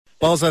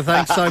Bozza,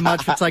 thanks so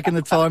much for taking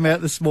the time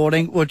out this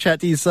morning. We'll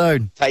chat to you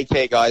soon. Take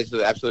care, guys. It's an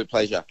absolute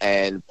pleasure.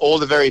 And all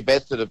the very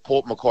best to the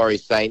Port Macquarie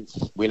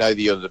Saints. We know that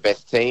you're the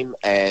best team,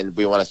 and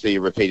we want to see you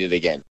repeat it again.